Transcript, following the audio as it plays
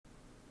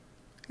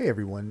Hey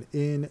everyone,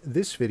 in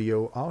this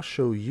video I'll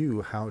show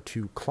you how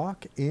to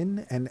clock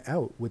in and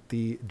out with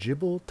the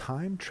Jibble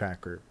Time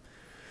Tracker.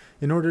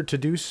 In order to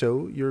do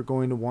so, you're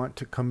going to want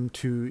to come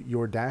to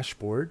your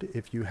dashboard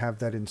if you have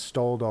that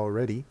installed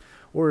already,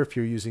 or if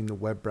you're using the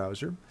web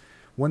browser.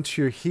 Once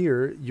you're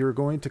here, you're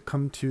going to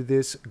come to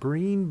this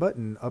green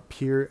button up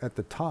here at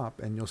the top,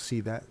 and you'll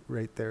see that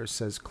right there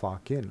says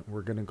clock in.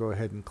 We're going to go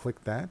ahead and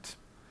click that.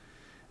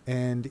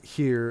 And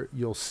here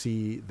you'll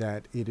see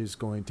that it is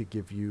going to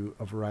give you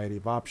a variety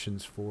of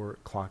options for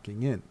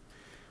clocking in.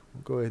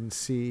 We'll go ahead and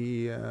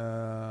see.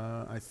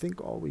 I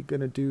think all we're going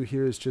to do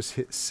here is just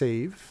hit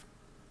save.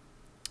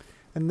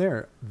 And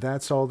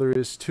that's all there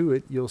is to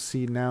it. You'll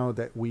see now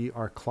that we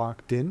are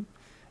clocked in.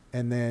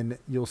 And then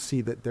you'll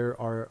see that there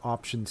are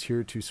options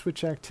here to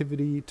switch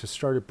activity, to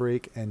start a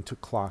break, and to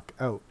clock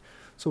out.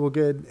 So we'll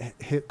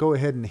go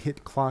ahead and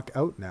hit clock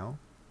out now.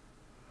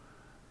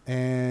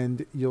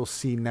 And you'll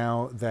see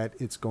now that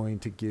it's going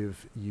to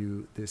give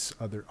you this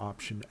other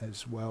option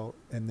as well.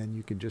 And then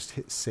you can just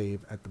hit save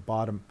at the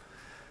bottom.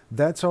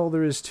 That's all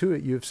there is to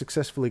it. You have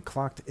successfully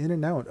clocked in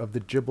and out of the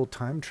Jibble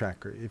Time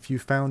Tracker. If you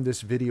found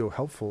this video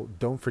helpful,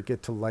 don't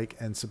forget to like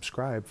and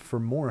subscribe for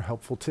more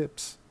helpful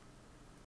tips.